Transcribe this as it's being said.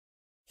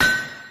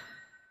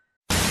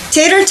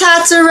Tater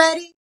tots are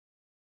ready.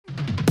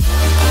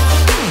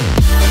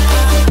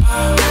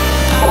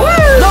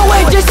 No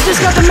way, Jason just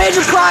got the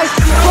major prize.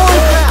 Holy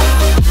crap.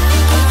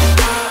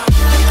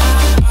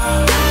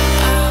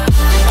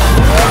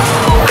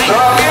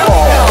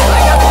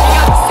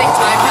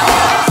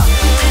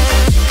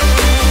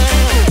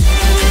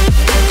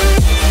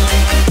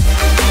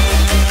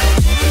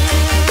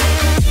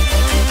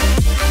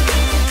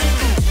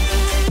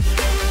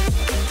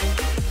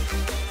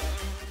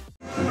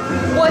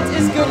 What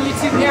is good,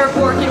 YouTube? Eric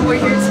Working. We're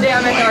here today.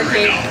 I'm at the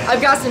arcade. I've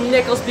got some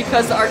nickels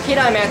because the arcade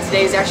I'm at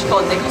today is actually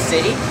called Nickel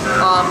City,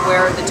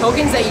 where the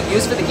tokens that you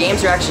use for the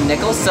games are actually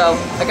nickels. So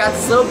I got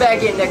this little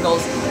bag of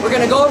nickels. We're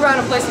gonna go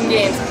around and play some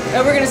games, and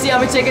we're gonna see how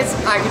many tickets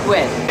I can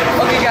win.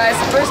 Okay, guys.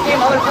 The first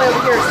game I'm gonna play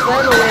over here is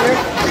Slam the Winner.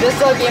 This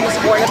game is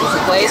 4 nickels to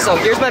play. So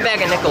here's my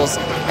bag of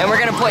nickels, and we're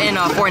gonna put in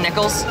 4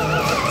 nickels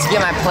to get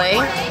my play.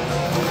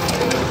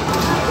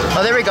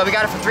 Oh, there we go. We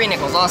got it for 3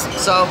 nickels. Awesome.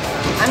 So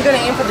I'm going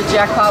to aim for the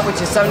jackpot,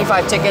 which is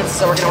 75 tickets.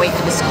 So we're going to wait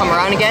for this to come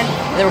around again.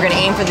 And then we're going to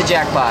aim for the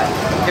jackpot.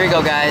 Here we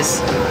go,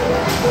 guys.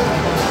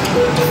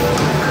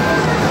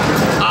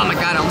 Oh my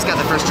god, I almost got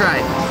the first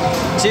try.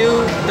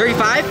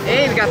 35?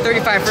 Hey, we got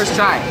 35 first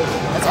try.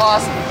 That's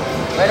awesome.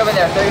 Right over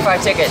there,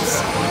 35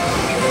 tickets.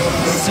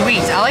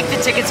 Sweet. I like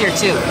the tickets here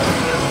too.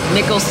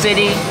 Nickel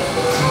City.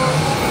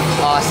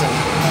 Awesome.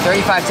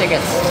 35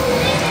 tickets.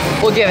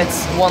 We'll give it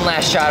one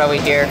last shot over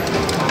here.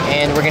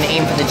 And we're gonna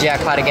aim for the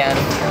jackpot again.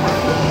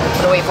 I'm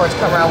gonna wait for it to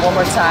come around one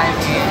more time,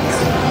 and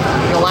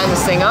we're gonna line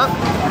this thing up,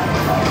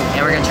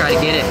 and we're gonna try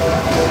to get it.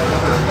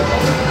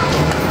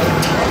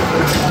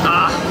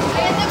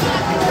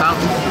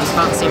 Just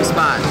found the same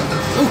spot.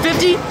 Ooh,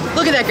 50?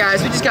 Look at that,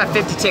 guys. We just got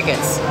 50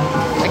 tickets.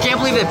 I can't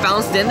believe it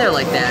bounced in there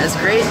like that. That's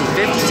crazy.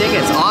 50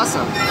 tickets.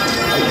 Awesome.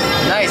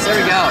 Nice. There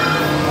we go.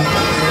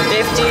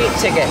 50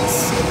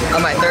 tickets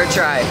on my 3rd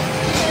try.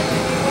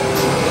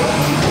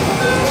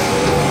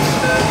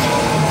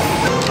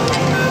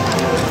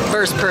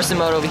 First person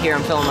mode over here.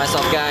 I'm filming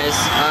myself, guys.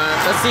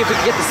 Let's see if we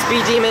can get the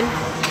Speed Demon.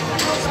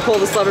 Just pull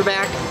this lever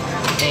back,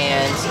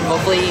 and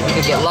hopefully we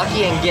can get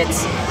lucky and get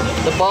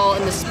the ball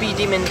in the Speed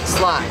Demon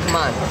slot. Come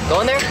on,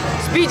 go in there.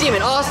 Speed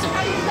Demon, awesome.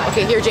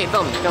 Okay, here, Jay,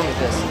 film me with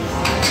this.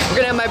 We're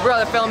gonna have my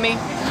brother film me.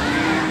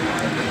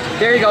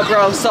 There you go,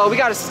 bro. So we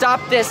gotta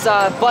stop this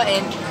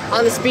button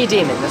on the Speed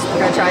Demon. That's what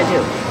we're gonna try to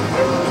do.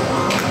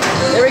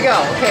 There we go.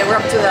 Okay, we're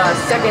up to the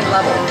 2nd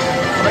level.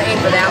 I'm gonna aim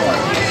for that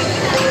one.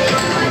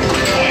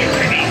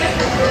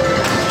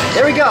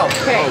 There we go.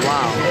 Okay. Oh,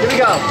 wow. Here we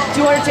go.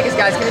 200 tickets,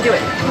 guys. Can we do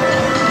it?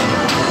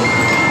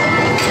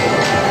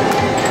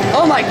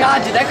 Oh my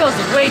god, dude, that goes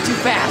way too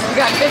fast. We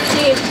got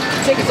 15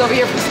 tickets over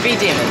here for the Speed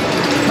Demon.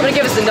 I'm gonna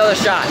give us another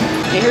shot.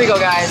 Okay, here we go,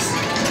 guys.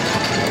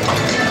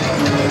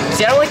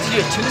 See, I don't like to do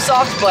it too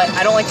soft, but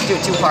I don't like to do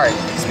it too hard.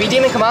 Speed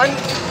Demon, come on.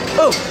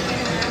 Ooh.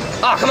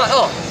 Oh, come on.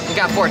 Oh, we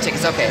got 4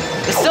 tickets. Okay.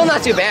 It's still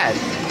not too bad.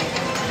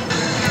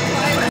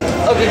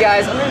 Okay,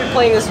 guys, I'm gonna be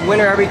playing this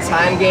winner every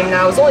time game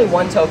now. It's only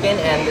 1 token,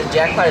 and the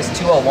jackpot is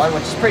 201,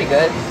 which is pretty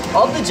good.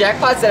 All of the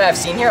jackpots that I've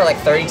seen here are like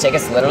 30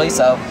 tickets, literally,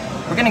 so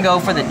we're gonna go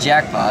for the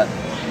jackpot.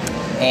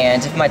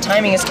 And if my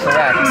timing is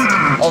correct,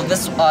 oh,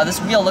 this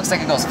wheel looks like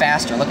it goes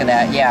faster. Look at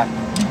that, yeah.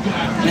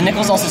 The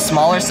nickel's also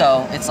smaller,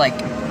 so it's like,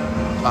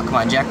 oh, come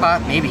on,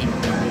 jackpot, maybe.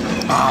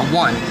 Ah,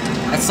 1.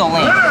 That's so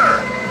lame.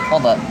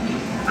 Hold up.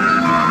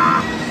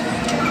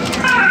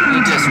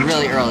 You just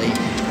really early.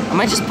 I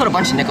might just put a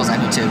bunch of nickels on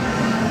you too.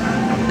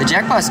 The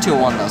jackpot is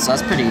 201 though, so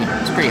that's pretty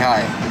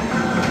high.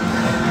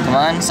 Come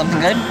on, something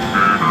good?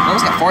 I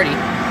almost got 40.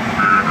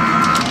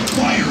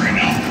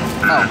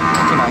 Oh,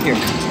 come on, here.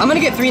 I'm gonna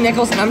get 3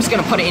 nickels and I'm just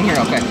gonna put it in here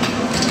real quick.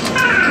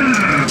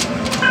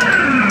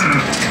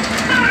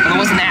 Well, it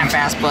wasn't that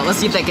fast, but let's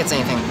see if that gets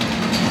anything.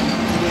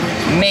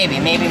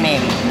 Maybe.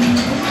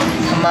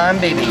 Come on,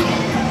 baby.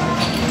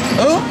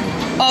 Oh!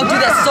 Oh,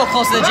 dude, that's so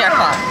close to the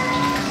jackpot.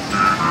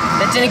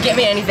 That didn't get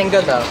me anything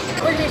good though.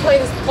 We're gonna be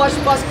playing this Plush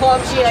Bus claw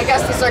machine. I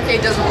guess this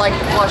arcade doesn't like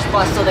the Plush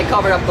Bus, so they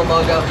covered up the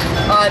logo.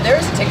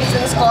 There's tickets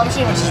in this claw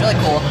machine, which is really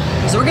cool.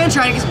 So we're gonna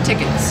try to get some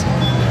tickets.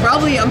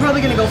 I'm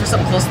probably gonna go for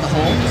something close to the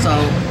hole. So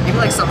maybe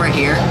like something right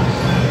here.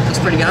 Looks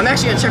pretty good. I'm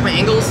actually gonna check my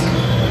angles.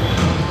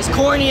 As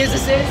corny as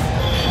this is,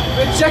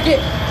 I'm gonna check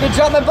it. Gonna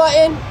drop my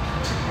button.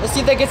 Let's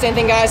see if that gets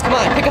anything, guys. Come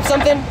on, pick up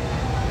something.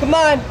 Come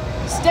on,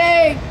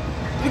 stay.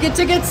 Did we get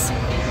tickets?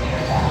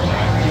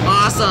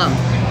 Awesome.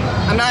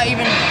 I'm not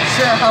even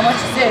sure how much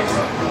this is,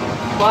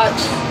 but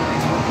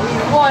we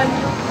won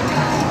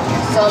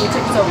some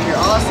tickets over here.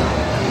 Awesome.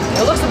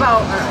 It looks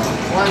about,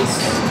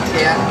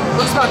 it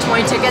looks about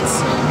 20 tickets.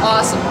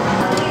 Awesome.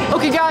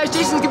 Okay, guys,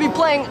 Jason's gonna be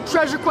playing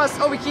Treasure Quest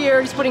over here.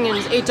 He's putting in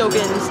his 8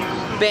 tokens.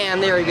 Bam,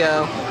 there we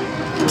go.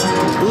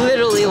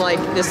 Literally, like,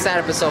 this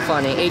setup is so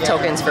funny. 8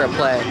 tokens for a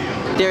play.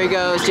 There he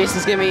goes.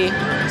 Jason's gonna be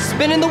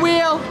spinning the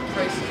wheel.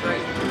 Price is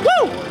right.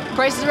 Woo!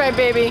 Price is right,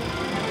 baby.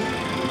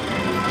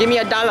 Give me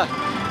 $1.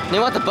 You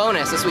want the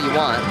bonus, that's what you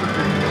want.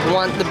 You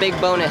want the big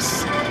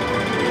bonus.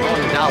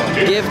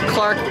 $1. Give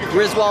Clark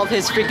Griswold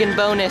his freaking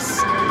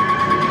bonus.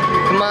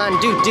 Come on,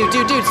 dude,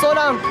 slow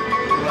down.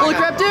 Holy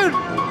crap, dude.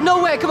 No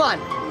way, come on.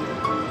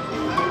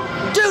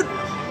 Dude!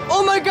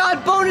 Oh my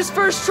god, bonus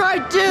first try,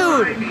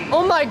 dude!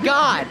 Oh my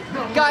god.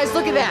 Guys,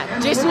 look at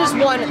that. Jason just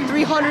won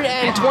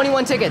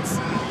 321 tickets.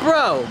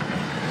 Bro.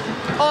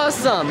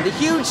 Awesome. The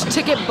huge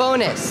ticket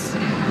bonus.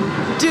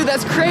 Dude,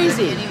 that's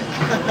crazy.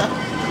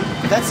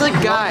 That's like,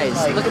 guys,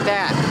 look at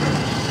that.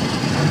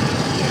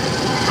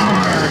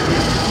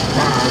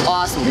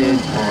 Awesome, dude.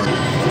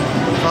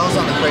 If I was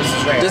on the Price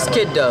is Right. This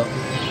kid, though.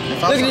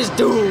 Look at this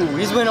dude.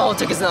 He's winning all the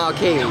tickets in the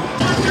arcade.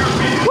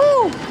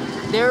 Woo!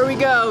 There we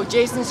go.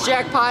 Jason's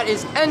jackpot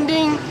is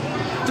ending.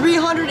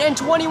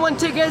 321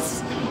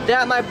 tickets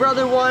that my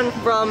brother won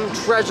from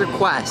Treasure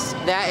Quest.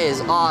 That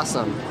is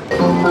awesome.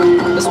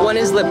 This one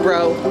is lit,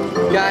 bro.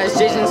 Guys,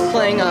 Jason's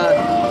playing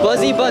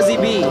Buzzy Buzzy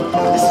Bee.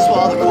 This is what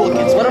all the cool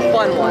kids What play. a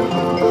fun one.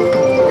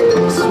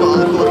 This is what all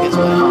the cool kids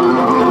play.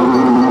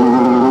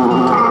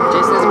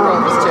 Jason is a pro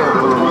at this too.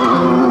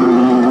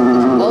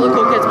 All the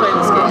cool kids play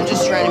this I'm game.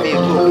 just trying to be a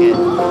cool kid.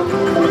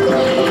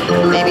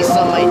 Maybe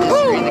some might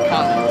disagree in the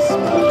comments.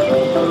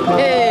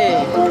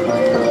 Hey!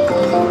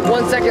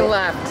 1 second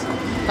left.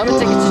 How many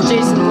tickets did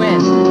Jason win?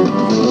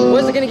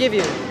 What is it gonna give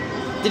you?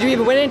 Did you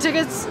even win any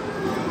tickets?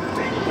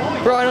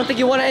 Bro, I don't think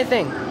you won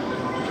anything.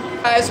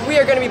 Guys, we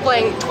are gonna be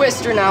playing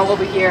Twister now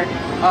over here.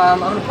 I'm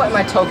gonna put in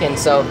my token.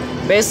 So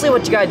basically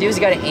what you gotta do is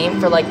you gotta aim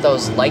for like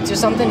those lights or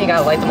something. You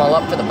gotta light them all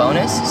up for the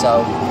bonus.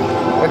 So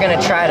we're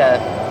gonna try to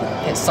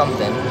hit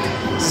something.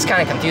 This is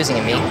kind of confusing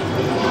to me.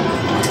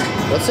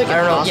 What's like I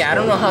don't know. Yeah, I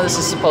don't know how this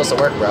is supposed to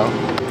work, bro.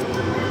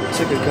 It's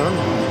a good gun.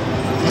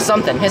 Hit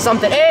something. Hit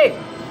something. Hey!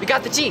 We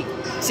got the cheat.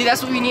 See,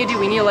 that's what we need to do.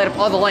 We need to light up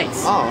all the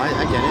lights. Oh,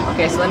 I get it.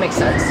 Okay, so that makes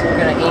sense. We're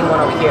gonna aim one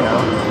over here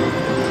now.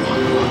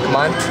 Come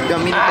on.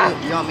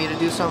 You want me to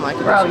do something? I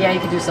can Bro, do yeah, you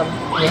can do something.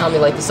 Can you help me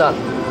light this up?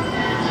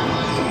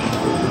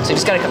 So you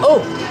just gotta come.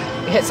 Oh!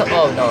 We hit some.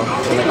 Oh, no.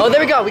 Oh, there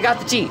we go. We got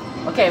the cheat.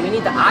 Okay, we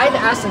need the I, the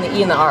S, and the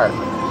E, and the R.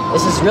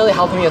 This is really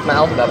helping me with my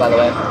alphabet, by the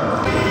way.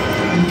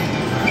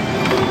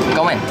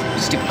 Go in.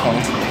 Stupid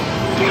coin.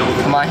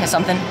 Come on, hit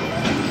something.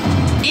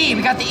 E!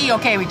 We got the E.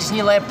 Okay, we just need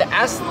to light up the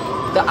S,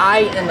 the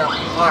I, and the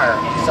R.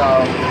 So,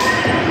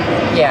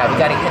 yeah, we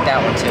gotta hit that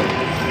one too.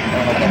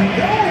 Okay.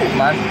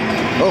 Come on.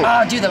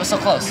 Oh, dude, that was so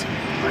close.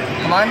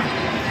 Come on.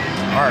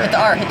 R. Hit the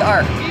R, hit the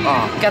R.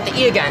 Oh. Got the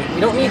E again.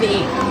 We don't need the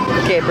E.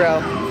 Okay,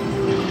 bro.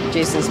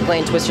 Jason's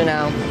playing Twister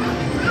now.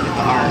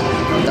 R.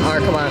 Hit the R,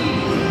 come on.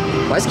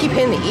 Why does it keep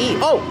hitting the E?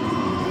 Oh!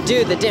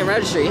 Dude, that didn't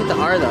register. You hit the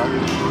R though.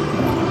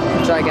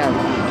 Try again.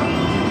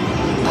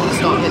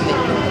 Just don't hit the...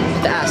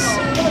 Hit the S.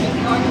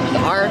 The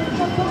R.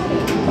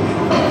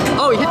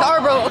 Oh, you hit the R,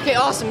 bro. Okay,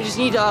 awesome. We just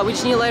need to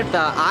light up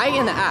the I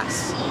and the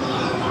S.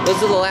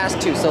 Those are the last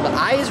two. So the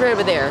I is right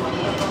over there,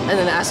 and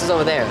then the S is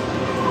over there.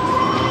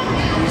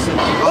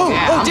 Oh,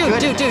 yeah, oh,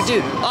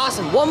 dude.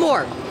 Awesome. One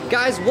more.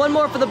 Guys, one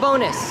more for the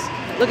bonus.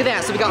 Look at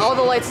that. So we got all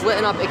the lights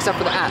lit up except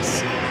for the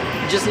S.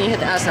 You just need to hit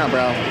the S now,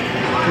 bro.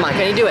 Come on,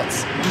 can you do it?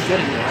 I'm good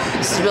at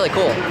this. This is really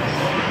cool.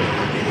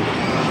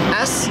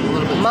 S,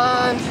 come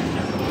on.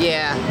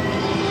 Yeah.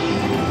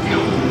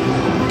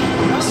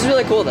 This is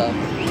really cool though.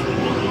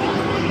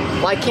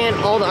 Why can't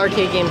all the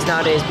arcade games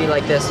nowadays be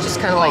like this? Just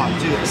kind of like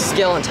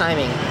skill and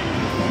timing.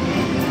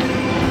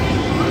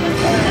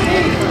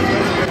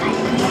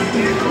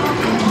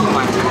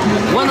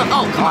 One of,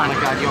 oh, come on. Oh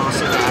my god, you almost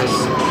hit the S.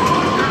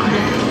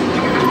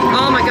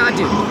 Oh my god,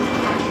 dude.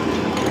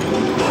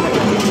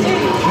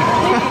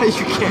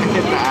 You can't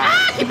hit the S.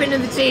 Ah, keep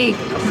hitting the T.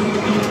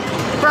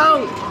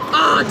 Bro.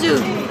 Oh,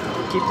 dude.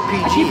 Keep the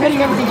PG. I keep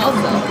hitting everything else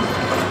though.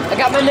 I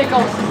got my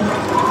nickels.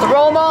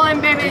 Throw them all in,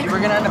 baby.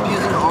 We're gonna end up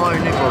using all our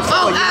nickels.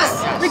 Oh, you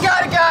S! got We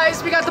got it,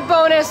 guys. We got the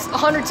bonus.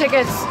 100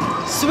 tickets.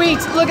 Sweet.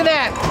 Look at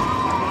that.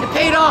 It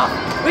paid off.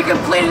 We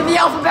completed the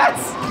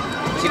alphabets.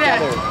 Look at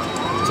that.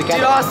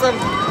 Dude, awesome.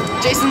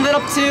 Jason lit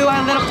up too.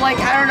 I lit up like,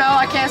 I don't know.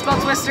 I can't spell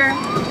Twister.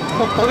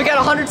 But we got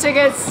 100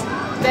 tickets.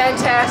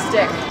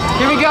 Fantastic.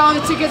 Here we go.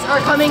 The tickets are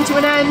coming to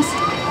an end.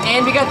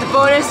 And we got the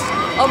bonus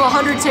of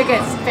 100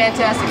 tickets.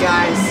 Fantastic,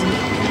 guys.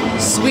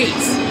 Sweet.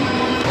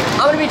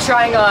 I'm gonna be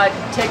trying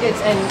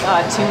tickets and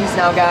twos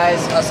now, guys.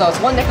 So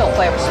it's one nickel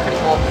play, which is pretty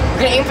cool.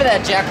 We're gonna aim for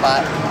that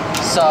jackpot.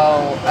 So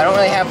I don't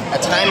really have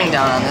a timing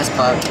down on this,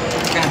 but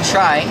we're gonna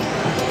try.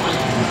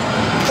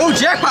 Oh,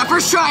 jackpot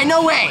first try,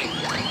 no way!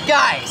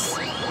 Guys,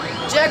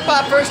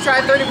 jackpot first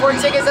try, 34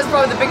 tickets. That's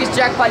probably the biggest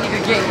jackpot you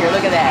could get here.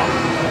 Look at that.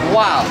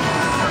 Wow.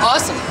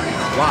 Awesome.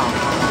 Wow.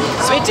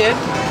 Sweet, dude.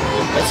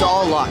 It's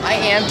all luck. I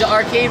am the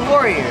arcade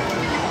warrior.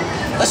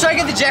 Let's try to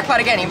get the jackpot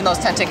again, even though it's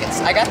 10 tickets.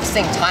 I got the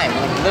same time,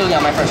 like literally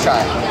on my first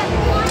try.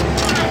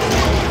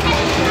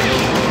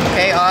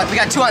 Okay, we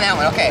got 2 on that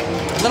one, okay.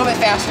 A little bit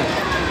faster.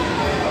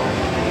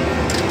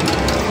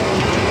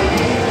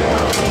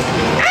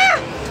 Ah!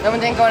 That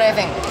one didn't go in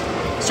anything.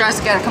 Let's try this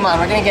again, come on,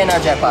 we're gonna get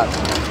another jackpot.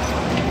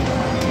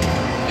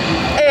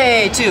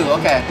 Hey, 2,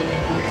 okay.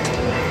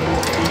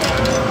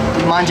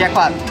 Come on,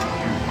 jackpot.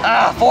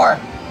 Ah, 4.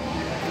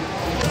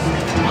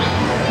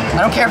 I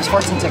don't care if it's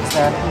 14 tickets,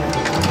 man.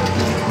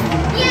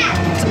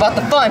 It's about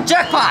the fun.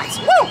 Jackpots!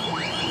 Woo!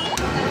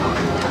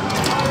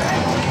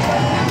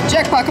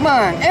 Jackpot, come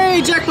on.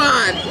 Hey,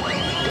 jackpot!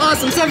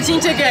 Awesome, 17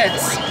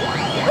 tickets.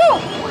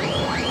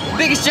 Woo!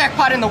 Biggest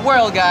jackpot in the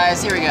world,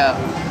 guys. Here we go.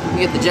 We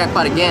get the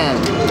jackpot again.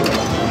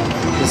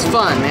 It's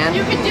fun, man.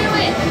 You can do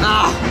it.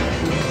 Ah.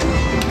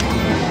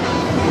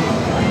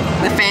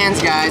 The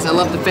fans, guys. I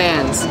love the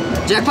fans.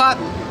 Jackpot?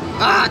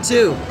 Ah,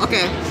 2.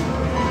 Okay.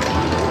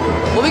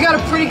 Well, we got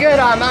a pretty good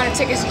amount of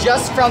tickets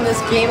just from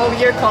this game over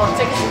here called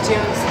Tickets and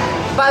Tunes.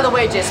 By the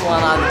way, Jason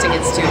won a lot of the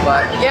tickets too,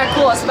 but yeah,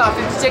 cool. It's about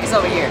 50 tickets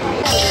over here.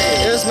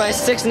 There's my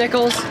 6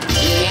 nickels,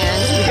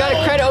 and we got a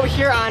credit over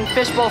here on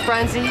Fishbowl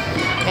Frenzy,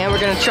 and we're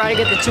gonna try to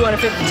get the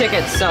 250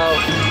 tickets. So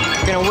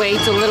we're gonna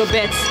wait a little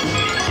bit.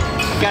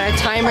 Got a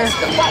timer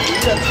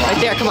right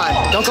there. Come on,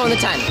 don't go in the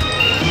 10.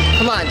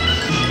 Come on.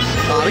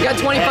 Oh, we got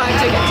 25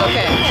 tickets.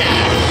 Okay,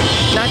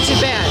 not too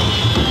bad.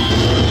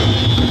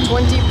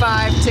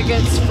 25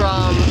 tickets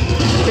from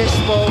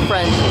Fishbowl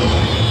Frenzy.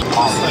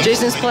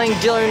 Jason's playing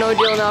Deal or No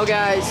Deal now,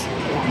 guys.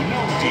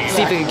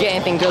 See if we can get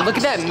anything good. Look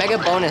at that mega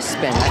bonus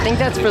spin. I think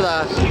that's for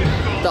the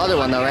other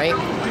one though, right?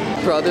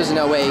 Bro, there's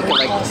no way you can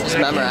like just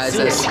memorize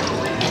this.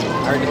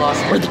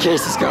 Where'd the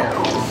cases go?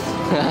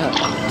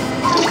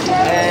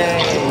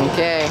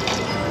 Okay.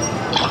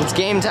 It's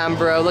game time,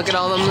 bro. Look at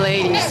all them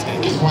ladies.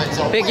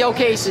 Big yo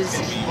cases.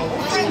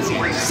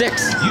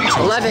 6,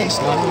 11.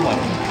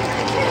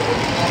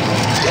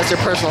 That's your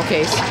personal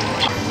case.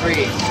 3,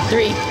 2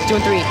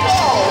 and 3.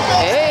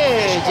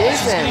 Hey,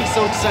 Jason.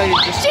 So excited.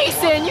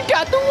 Jason, you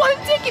got the 1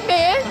 ticket,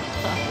 man.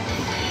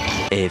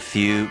 A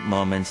few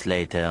moments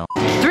later.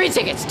 3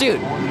 tickets,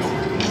 dude.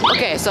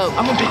 Okay, so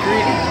I'm gonna be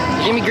greedy.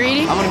 you gonna be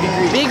greedy? I'm gonna be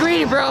greedy. Be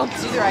greedy, bro.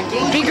 It's either I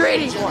gain. Be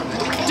greedy.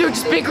 Dude,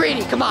 just be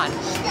greedy. Come on.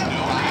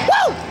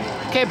 Woo!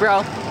 Okay,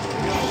 bro.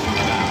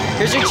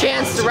 Here's your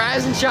chance to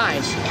rise and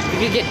shine. You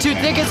can get 2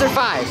 tickets or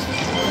 5.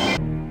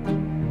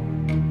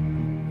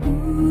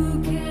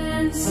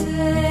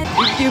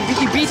 You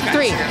beat the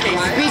 3. You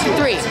beat the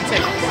 3.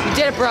 You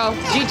did it, bro.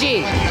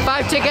 GG.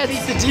 5 tickets.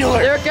 Beat the dealer.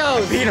 There it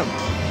goes. Beat him.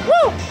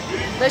 Woo!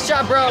 Nice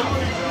job, bro. I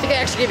think I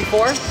actually gave you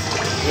 4.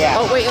 Yeah.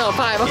 Oh, wait, no,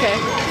 5. Okay.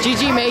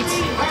 GG, mates.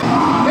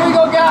 Here we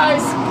go,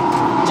 guys.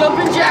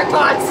 Jumping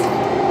jackpots.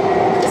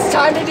 It's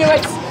time to do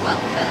it.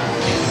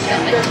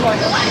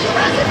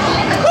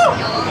 Woo!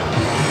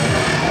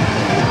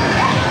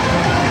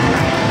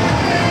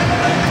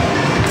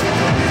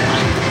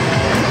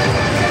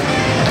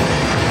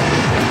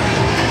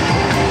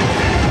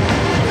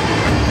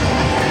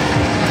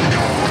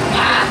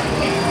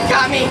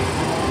 Got me.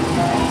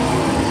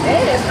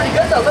 Hey, that's pretty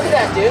good though. Look at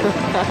that, dude.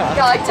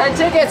 Got like 10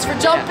 tickets for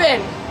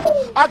jumping.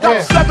 I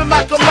got 7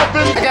 like 11.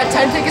 I got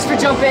 10 tickets for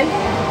jumping.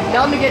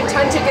 Now I'm gonna get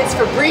 10 tickets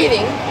for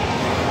breathing.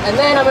 And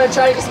then I'm gonna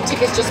try to get some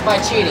tickets just by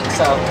cheating.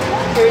 So,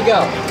 here we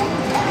go.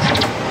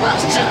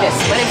 Let's cheat this.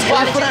 My name's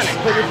Put your foot on it.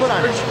 Put your foot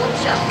on it.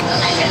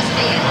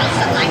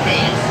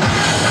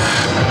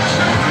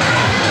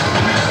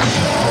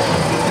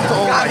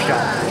 Oh my god.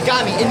 You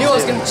got me. You knew I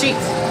was gonna cheat.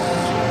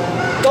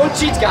 Don't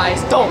cheat,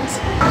 guys. Don't.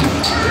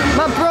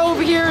 My bro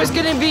over here is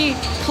gonna be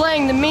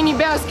playing the mini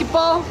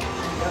basketball.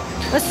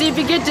 Let's see if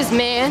you get this,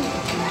 man.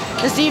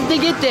 Let's see if they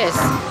get this.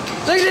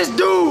 Look at this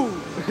dude.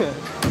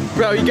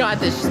 Bro, you got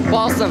this. Just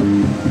ball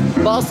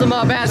some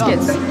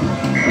baskets.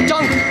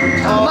 Dunk.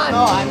 Come on.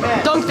 No, I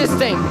meant. Dunk this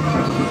thing.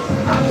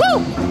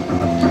 Woo!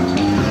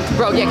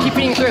 Bro, yeah, keep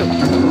feeding through.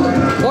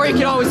 Or you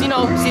can always, you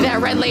know, see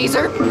that red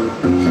laser?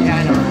 Yeah,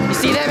 I know. You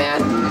see that,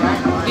 man?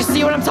 You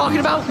see what I'm talking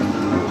about?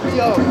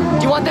 Yo.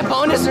 Do you want that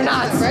bonus or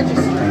not?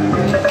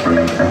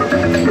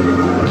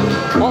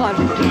 Hold on.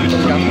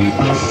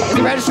 Is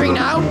it registering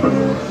now?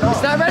 No.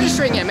 It's not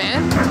registering yet,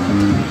 man.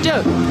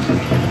 Dude.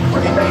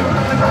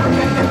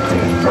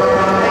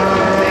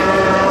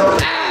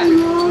 Ah.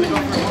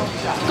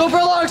 Go for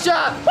a long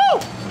shot. Woo!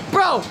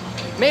 Bro,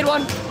 made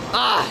one.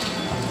 Ah.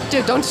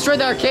 Dude, don't destroy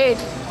the arcade.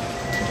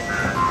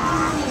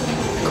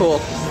 Cool.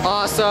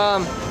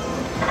 Awesome.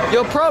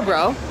 Yo, pro,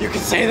 bro. You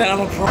can say that I'm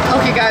a pro.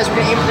 Okay, guys, we're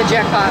gonna aim for the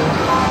jackpot.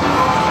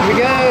 Here we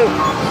go.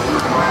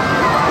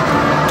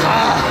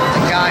 Ah,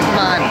 my God, come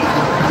on.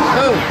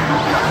 Oh.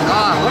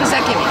 Ah, what does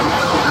that give me?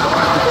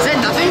 Is that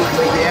nothing?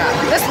 Yeah.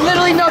 That's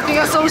literally nothing.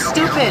 That's so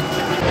stupid.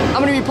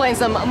 I'm gonna be playing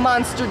some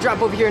Monster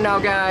Drop over here now,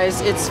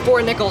 guys. It's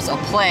 4 nickels a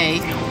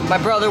play. My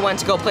brother went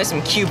to go play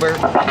some Cuber,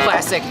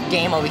 classic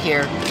game over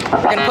here.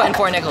 We're gonna put in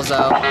 4 nickels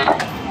though.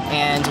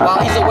 And while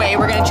he's away,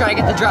 we're gonna try to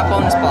get the drop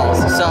bonus balls.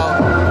 So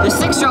there's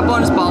 6 drop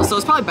bonus balls, so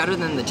it's probably better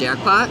than the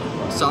jackpot.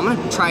 So I'm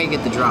gonna try and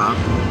get the drop.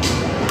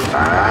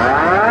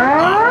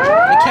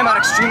 It came out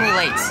extremely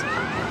late.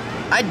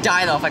 I'd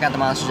die though if I got the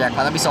monster jackpot.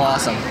 That'd be so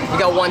awesome. We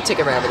got 1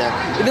 ticket right over there.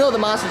 Even though the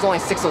monster's only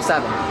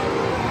 607.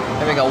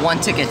 There we go, 1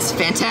 ticket.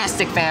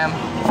 Fantastic, fam.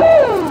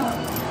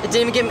 It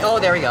didn't even give me, oh,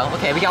 there we go.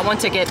 Okay, we got 1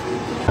 ticket.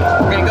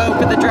 We're gonna go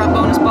for the drop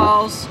bonus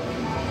balls.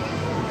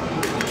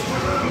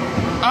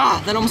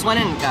 Ah, that almost went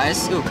in,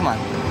 guys. Ooh, come on.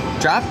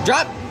 Drop,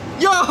 drop.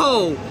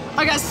 Yo!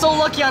 I got so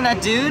lucky on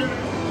that, dude.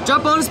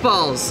 Drop bonus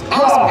balls.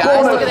 Awesome,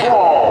 guys. Look at that.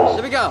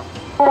 There we go.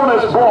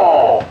 Bonus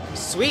ball.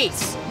 Sweet.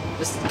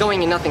 This is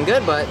going in nothing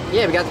good, but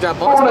yeah, we got the drop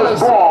bonus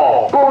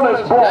balls.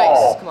 Bonus ball.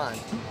 Nice. Come on.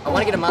 I want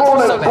to get a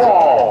monster so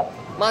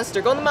bad.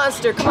 Monster, go on the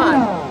monster. Come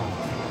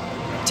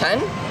on.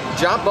 10?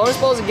 drop bonus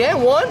balls again.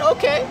 1,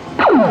 okay.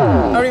 I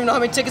don't even know how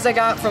many tickets I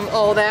got from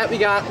all that. We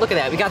got, look at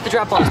that. We got the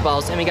drop bonus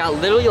balls and we got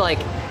literally like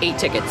 8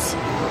 tickets.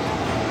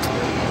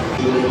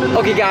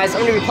 Okay guys,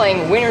 I'm gonna be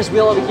playing winner's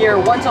wheel over here.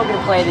 One token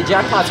to play, the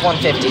jackpot's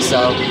 150, so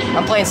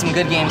I'm playing some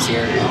good games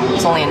here.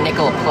 It's only a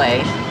nickel a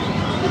play.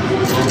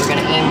 And we're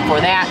gonna aim for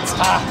that.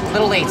 Ah, a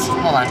little late,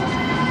 hold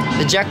on.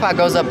 The jackpot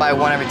goes up by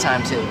 1 every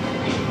time too.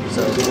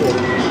 So, cool.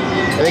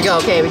 There we go,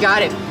 okay, we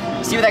got it.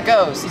 See where that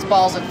goes. These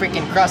balls look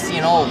freaking crusty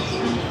and old.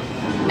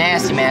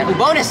 Nasty, man. Ooh,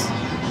 bonus!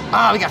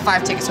 Ah, we got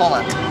 5 tickets, hold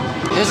on.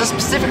 There's a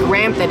specific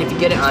ramp that if you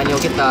get it on, you'll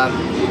get the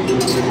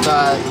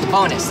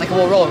bonus. Like,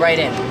 we'll roll right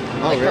in.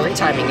 Like, perfect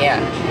timing, yeah.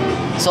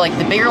 So, like,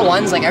 the bigger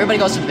ones, like, everybody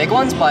goes for the big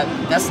ones, but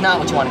that's not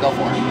what you want to go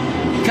for.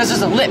 Because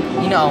there's a lip,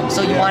 you know,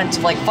 so you want it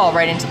to, like, fall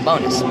right into the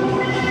bonus. But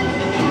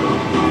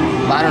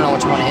I don't know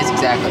which one it is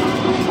exactly.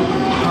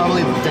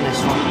 Probably the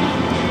thinnest one.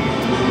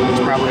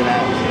 It's probably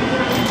that.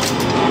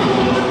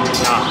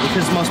 Ah,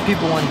 because most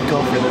people want to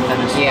go for the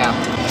thinnest. Yeah.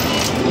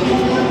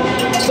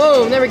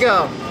 Boom, there we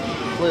go.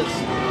 Liz.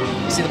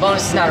 See, the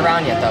bonus is not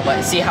around yet, though,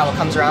 but see how it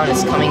comes around?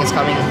 It's coming, it's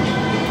coming.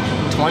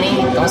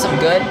 20, going something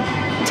good.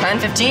 10,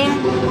 15?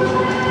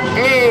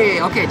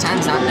 Hey, okay,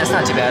 10's not, that's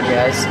not too bad,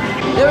 guys.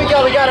 There we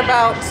go, we got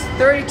about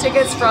 30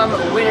 tickets from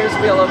Winner's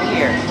Wheel over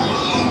here.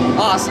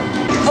 Awesome.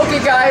 Okay,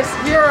 guys,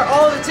 here are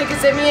all the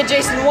tickets that me and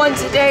Jason won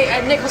today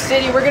at Nickel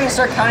City. We're gonna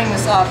start counting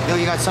this up. Yo,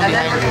 you got something.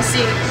 And then we're gonna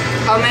see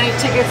how many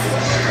tickets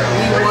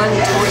we won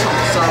total.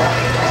 So,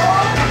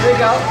 here we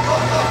go.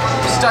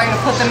 We're starting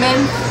to put them in,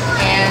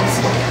 and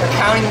we're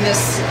counting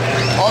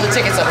all the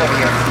tickets up over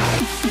here.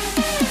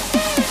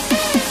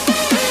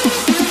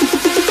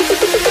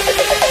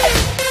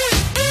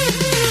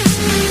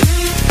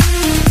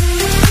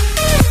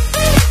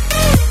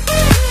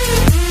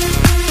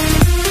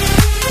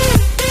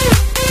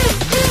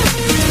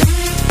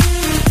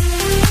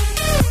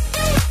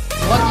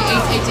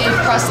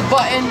 Press the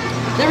button.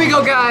 There we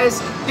go,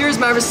 guys. Here's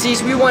my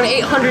receipts. We won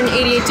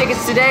 888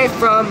 tickets today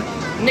from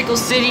Nickel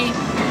City,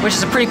 which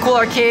is a pretty cool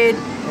arcade.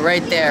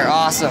 Right there,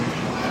 awesome.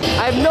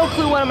 I have no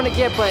clue what I'm gonna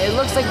get, but it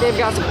looks like they've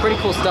got some pretty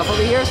cool stuff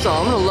over here, so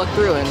I'm gonna look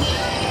through and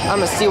I'm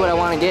gonna see what I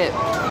wanna get.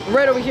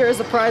 Right over here is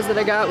the prize that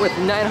I got with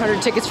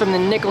 900 tickets from the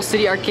Nickel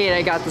City arcade.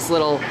 I got this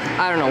little,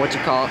 I don't know what you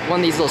call it,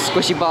 one of these little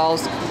squishy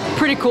balls.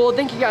 Pretty cool.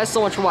 Thank you guys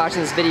so much for watching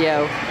this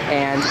video,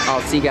 and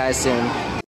I'll see you guys soon.